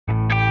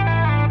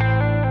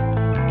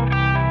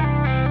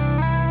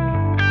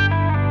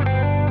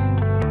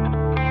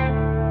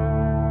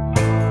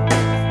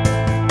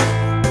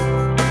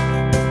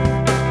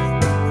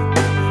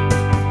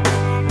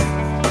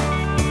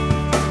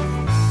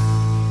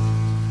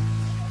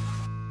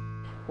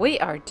We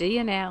are Dee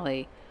and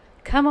Allie.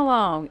 Come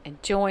along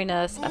and join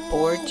us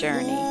aboard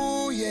Journey.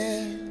 Oh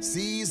yeah,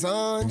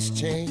 seasons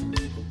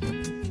change.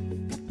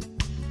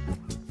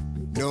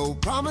 No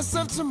promise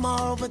of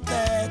tomorrow, but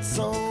that's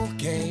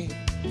okay.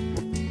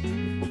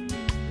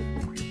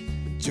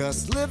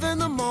 Just live in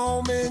the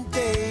moment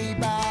day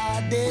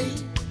by day.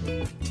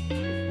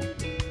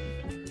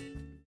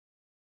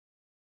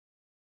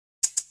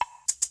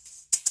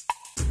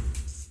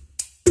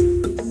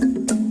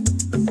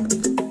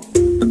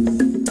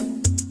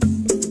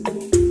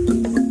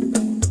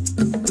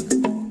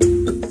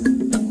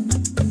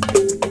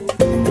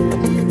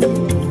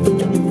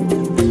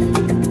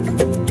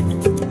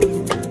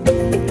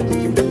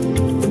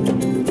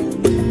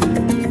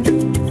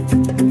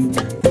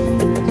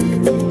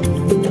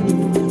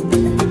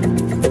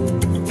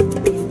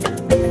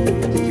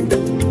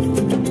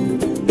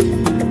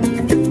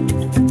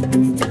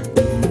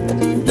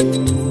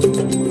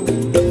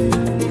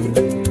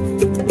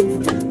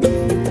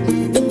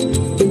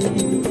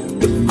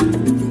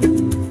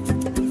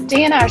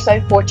 Dee and I are so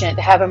fortunate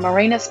to have a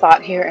marina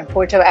spot here in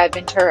Puerto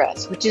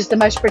Aventuras, which is the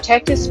most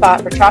protected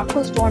spot for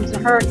tropical storms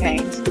and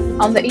hurricanes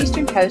on the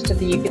eastern coast of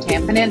the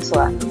Yucatan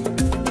Peninsula.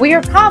 We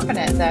are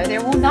confident, though,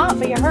 there will not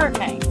be a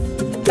hurricane.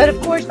 But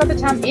of course, by the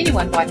time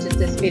anyone watches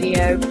this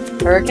video,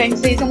 hurricane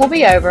season will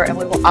be over and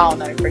we will all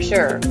know for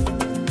sure.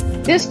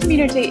 This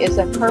community is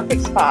a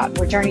perfect spot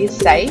where Journey is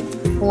safe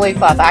when we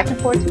fly back and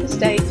forth to the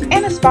States,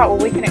 and a spot where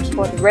we can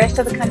explore the rest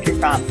of the country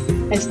from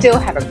and still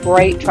have a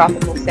great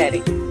tropical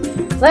setting.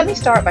 Let me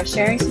start by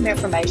sharing some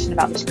information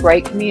about this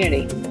great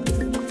community.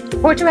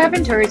 Puerto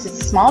Aventuras is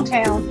a small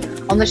town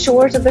on the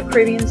shores of the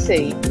Caribbean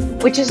Sea,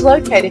 which is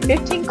located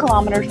 15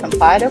 kilometers from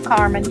Playa del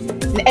Carmen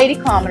and 80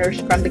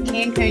 kilometers from the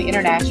Cancun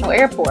International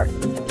Airport.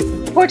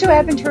 Puerto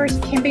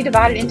Aventuras can be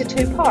divided into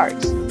two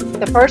parts.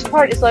 The first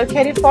part is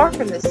located far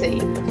from the sea,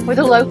 where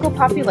the local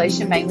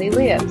population mainly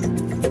lives.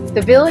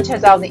 The village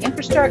has all the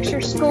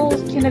infrastructure,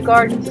 schools,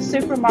 kindergartens, a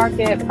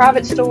supermarket,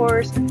 private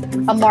stores,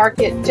 a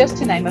market, just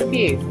to name a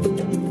few.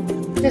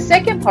 The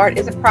second part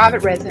is a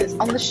private residence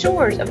on the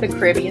shores of the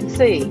Caribbean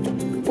Sea,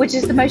 which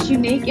is the most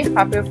unique and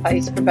popular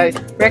place for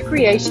both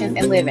recreation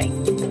and living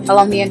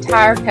along the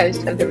entire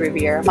coast of the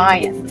Riviera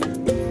Mayan.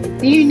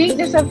 The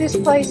uniqueness of this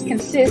place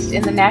consists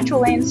in the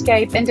natural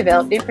landscape and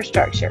developed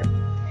infrastructure.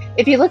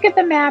 If you look at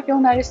the map, you'll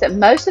notice that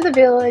most of the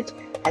village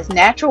has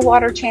natural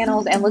water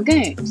channels and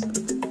lagoons.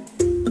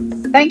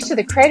 Thanks to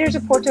the creators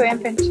of Puerto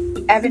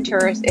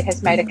Aventuras, it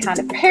has made a kind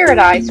of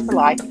paradise for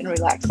life and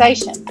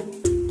relaxation.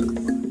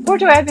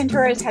 Puerto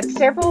Aventuras has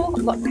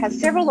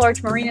several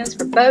large marinas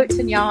for boats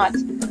and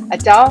yachts, a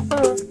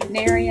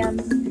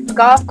dolphinarium,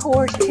 golf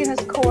course, tennis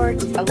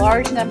courts, a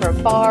large number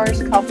of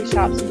bars, coffee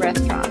shops, and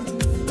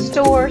restaurants,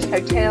 stores,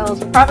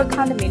 hotels, private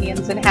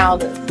condominiums, and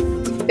houses.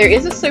 There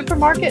is a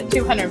supermarket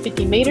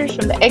 250 meters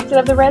from the exit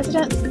of the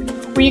residence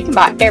where you can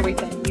buy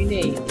everything you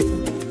need.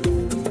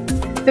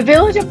 The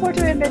village of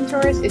Puerto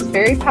Aventuras is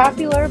very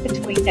popular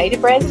between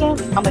native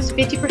residents. Almost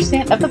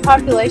 50% of the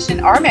population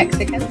are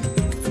Mexicans.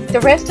 The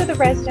rest of the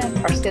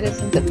residents are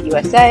citizens of the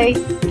USA,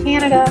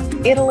 Canada,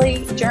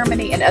 Italy,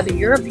 Germany, and other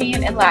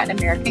European and Latin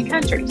American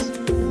countries.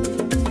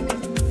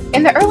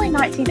 In the early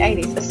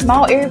 1980s, a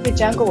small area of the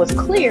jungle was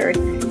cleared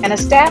and a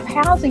staff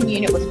housing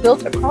unit was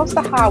built across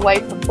the highway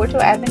from Puerto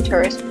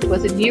Aventuras, which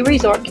was a new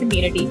resort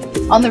community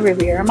on the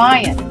Riviera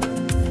Mayan.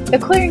 The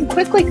clearing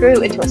quickly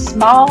grew into a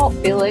small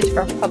village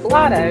or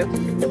poblado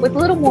with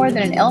little more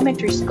than an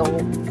elementary school,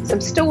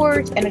 some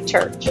stores, and a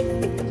church.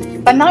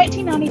 By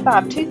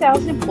 1995,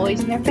 2,000 employees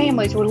and their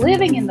families were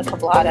living in the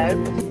poblado,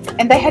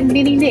 and they had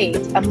many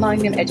needs, among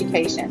them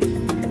education.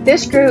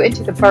 This grew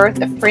into the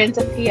birth of Friends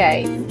of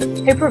PA,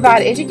 who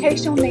provide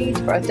educational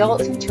needs for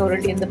adults and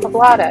children in the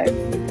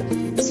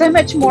poblado. So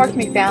much more can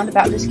be found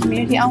about this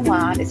community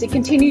online as it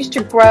continues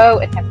to grow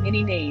and have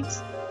many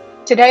needs.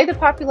 Today, the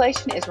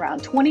population is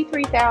around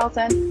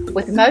 23,000,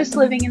 with most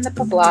living in the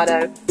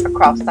poblado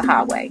across the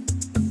highway.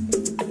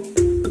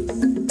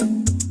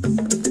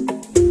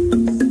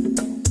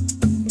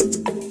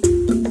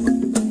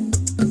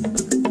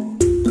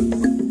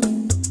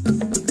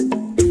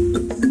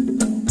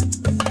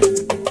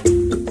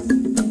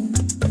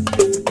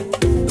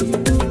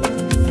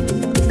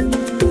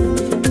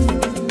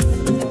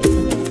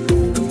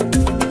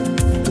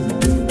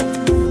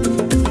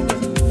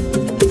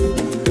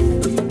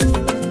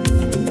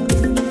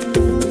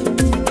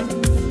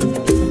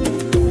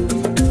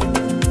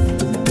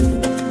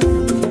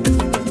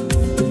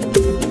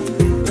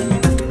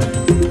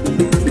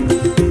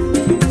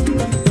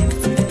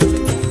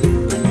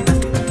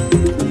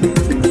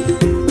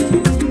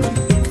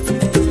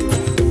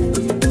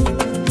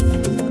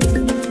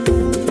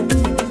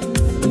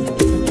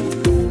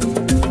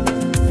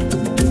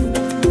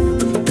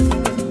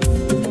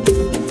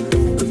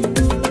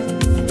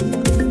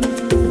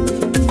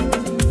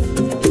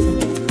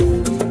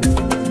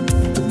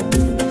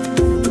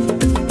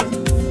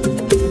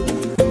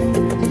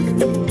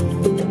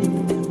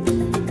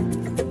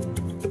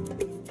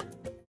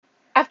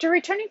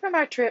 returning from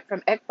our trip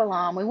from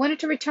Ekbalam, we wanted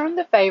to return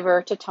the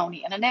favor to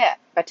Tony and Annette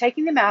by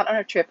taking them out on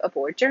a trip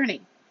aboard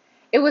Journey.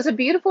 It was a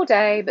beautiful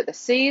day, but the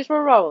seas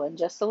were rolling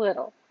just a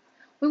little.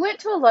 We went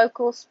to a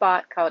local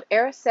spot called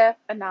Arasef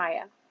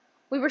Anaya.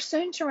 We were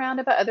soon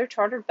surrounded by other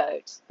chartered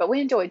boats, but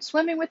we enjoyed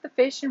swimming with the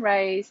fish and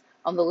rays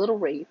on the little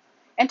reef,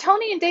 and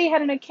Tony and Dee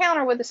had an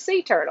encounter with a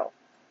sea turtle.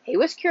 He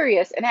was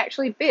curious and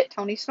actually bit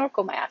Tony's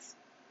snorkel mask.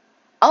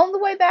 On the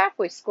way back,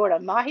 we scored a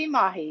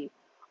mahi-mahi,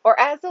 or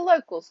as the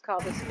locals call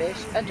this fish,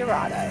 a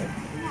dorado. At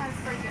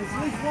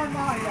least one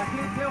mahi. I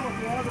can't tell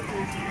what the other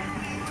fish is.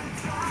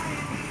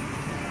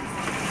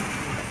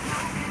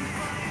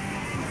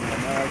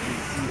 Now I can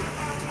see it.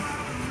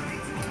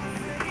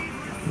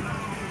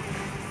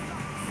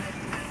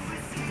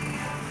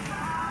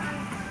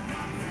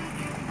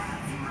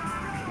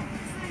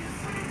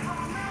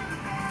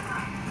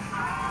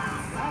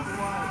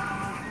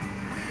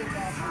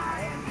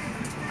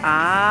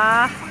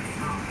 Ah,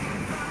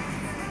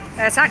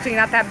 that's actually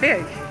not that big.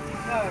 No,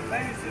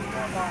 maybe it's just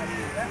one mahi.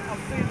 I'm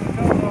seeing the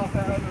color off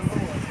that other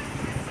lure.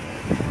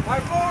 All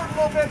right, forward a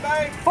little bit,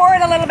 babe.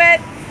 Forward a little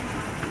bit.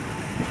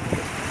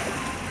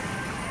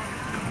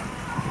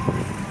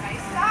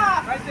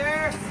 Stop! Right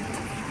there.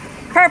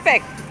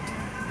 Perfect.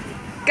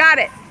 Got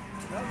it.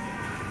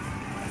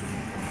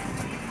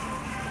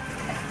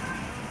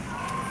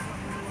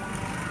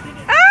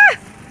 Ah!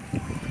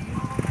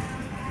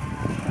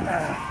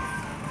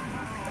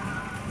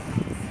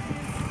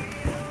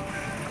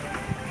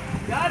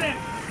 Got it.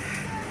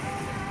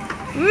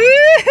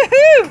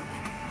 Woo-hoo-hoo!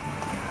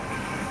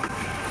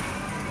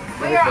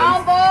 We are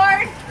on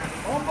board.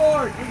 On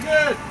board. You're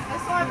good.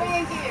 That's why I'm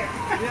being here.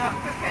 Yeah.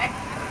 Okay.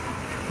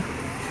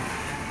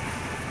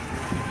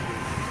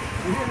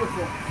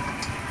 Beautiful.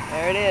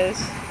 There it is.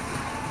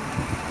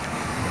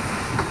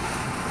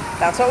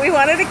 That's what we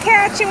wanted to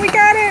catch, and we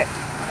got it.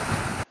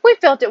 We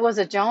felt it was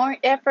a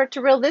joint effort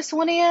to reel this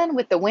one in,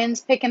 with the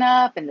winds picking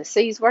up and the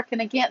seas working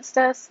against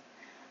us.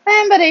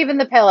 But even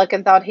the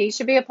pelican thought he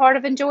should be a part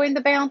of enjoying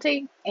the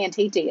bounty, and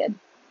he did.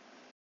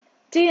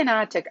 Dee and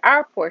I took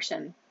our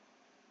portion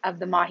of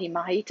the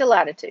mahi-mahi to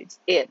Latitudes.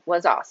 It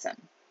was awesome.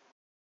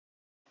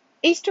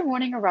 Easter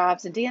morning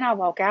arrives, and Dee and I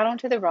walk out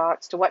onto the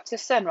rocks to watch the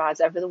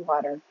sunrise over the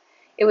water.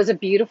 It was a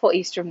beautiful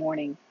Easter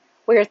morning.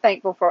 We are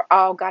thankful for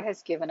all God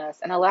has given us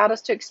and allowed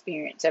us to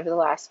experience over the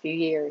last few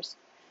years.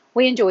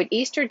 We enjoyed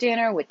Easter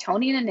dinner with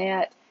Tony and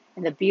Annette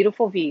and the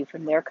beautiful view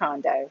from their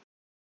condo.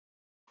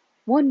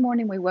 One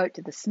morning we woke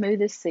to the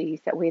smoothest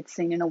seas that we had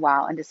seen in a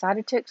while and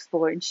decided to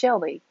explore in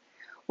Shelby.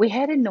 We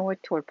headed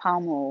north toward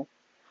Palmol.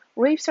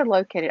 Reefs are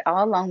located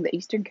all along the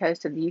eastern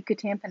coast of the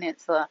Yucatan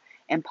Peninsula,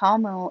 and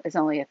Palmol is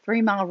only a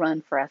 3-mile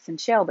run for us in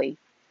Shelby.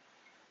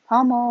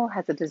 Palmol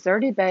has a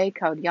deserted bay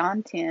called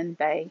Yantian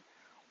Bay,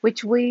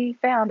 which we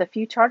found a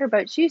few charter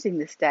boats using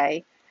this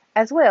day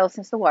as well,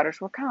 since the waters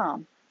were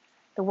calm.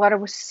 The water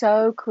was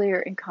so clear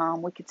and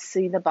calm we could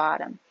see the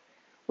bottom.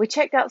 We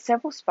checked out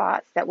several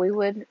spots that we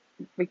would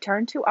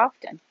return to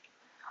often.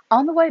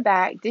 On the way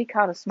back, Dee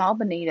caught a small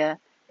bonita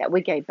that we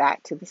gave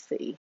back to the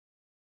sea.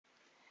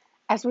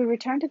 As we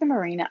returned to the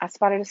marina, I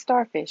spotted a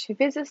starfish who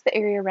visits the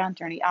area around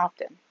Journey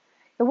often.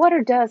 The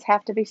water does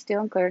have to be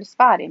still and clear to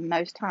spot him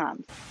most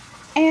times.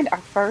 And our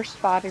first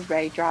spotted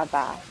ray drive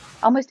by.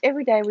 Almost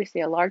every day we see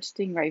a large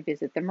stingray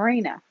visit the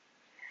marina.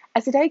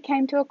 As the day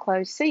came to a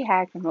close, Sea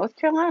Hag from North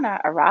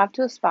Carolina arrived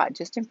to a spot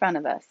just in front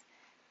of us.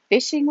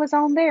 Fishing was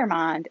on their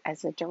mind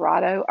as the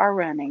Dorado are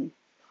running.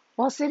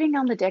 While sitting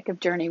on the deck of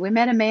Journey, we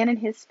met a man and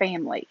his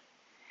family.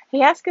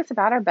 He asked us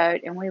about our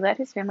boat, and we let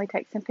his family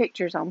take some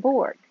pictures on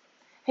board.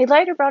 He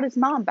later brought his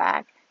mom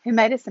back, who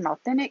made us some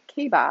authentic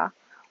kibbeh,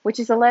 which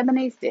is a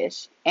Lebanese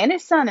dish, and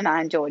his son and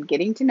I enjoyed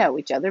getting to know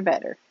each other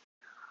better.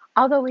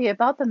 Although we had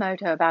bought the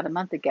moto about a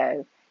month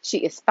ago, she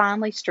is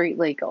finally street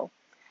legal.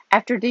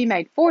 After Dee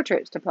made 4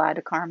 trips to Playa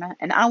del Carmen,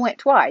 and I went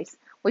twice,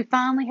 we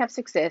finally have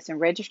success in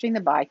registering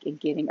the bike and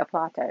getting a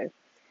Plato.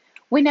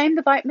 We named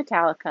the bike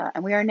Metallica,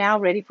 and we are now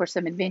ready for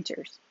some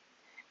adventures.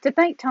 To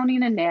thank Tony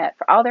and Annette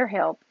for all their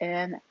help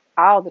and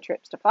all the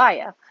trips to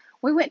Playa,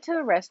 we went to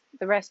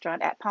the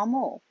restaurant at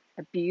Palmol,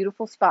 a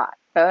beautiful spot,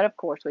 but of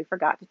course we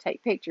forgot to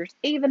take pictures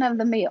even of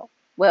the meal.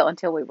 Well,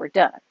 until we were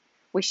done.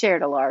 We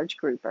shared a large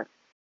grouper.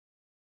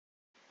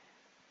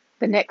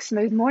 The next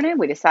smooth morning,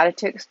 we decided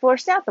to explore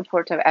south of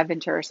Puerto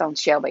Aventuras on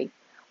Shelby.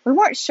 We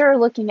weren't sure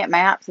looking at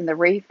maps and the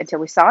reef until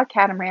we saw a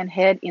catamaran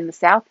head in the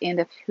south end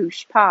of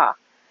Hushpa,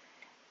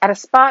 at a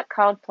spot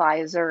called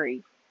Playa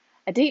Zuri,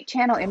 a deep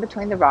channel in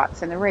between the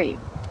rocks and the reef.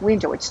 We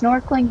enjoyed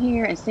snorkeling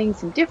here and seeing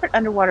some different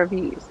underwater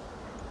views,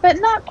 but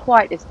not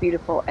quite as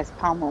beautiful as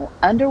Palmol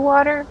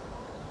underwater,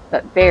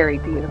 but very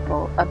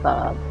beautiful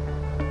above.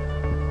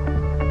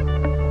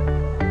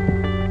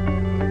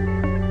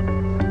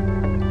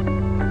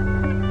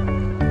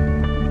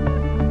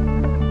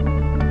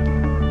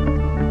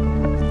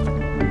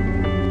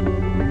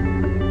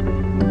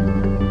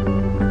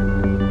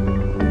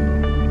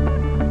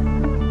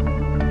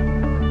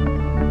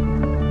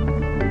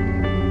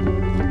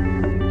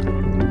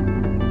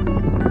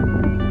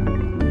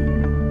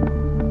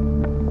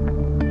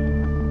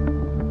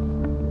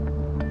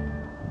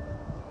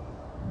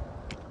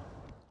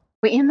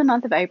 We end the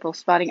month of April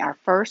spotting our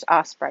first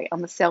osprey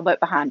on the sailboat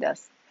behind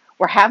us.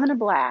 We're having a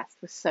blast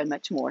with so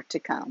much more to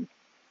come.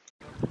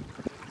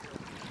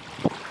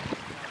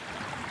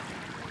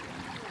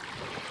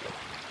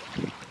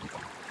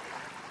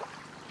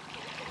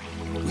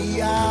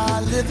 We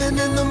are living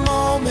in the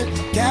moment,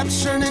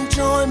 capturing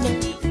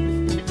enjoyment.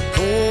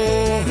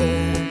 Oh,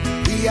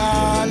 we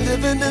are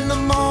living in the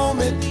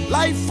moment,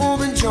 life full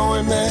of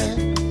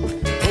enjoyment.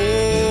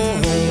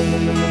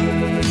 Oh,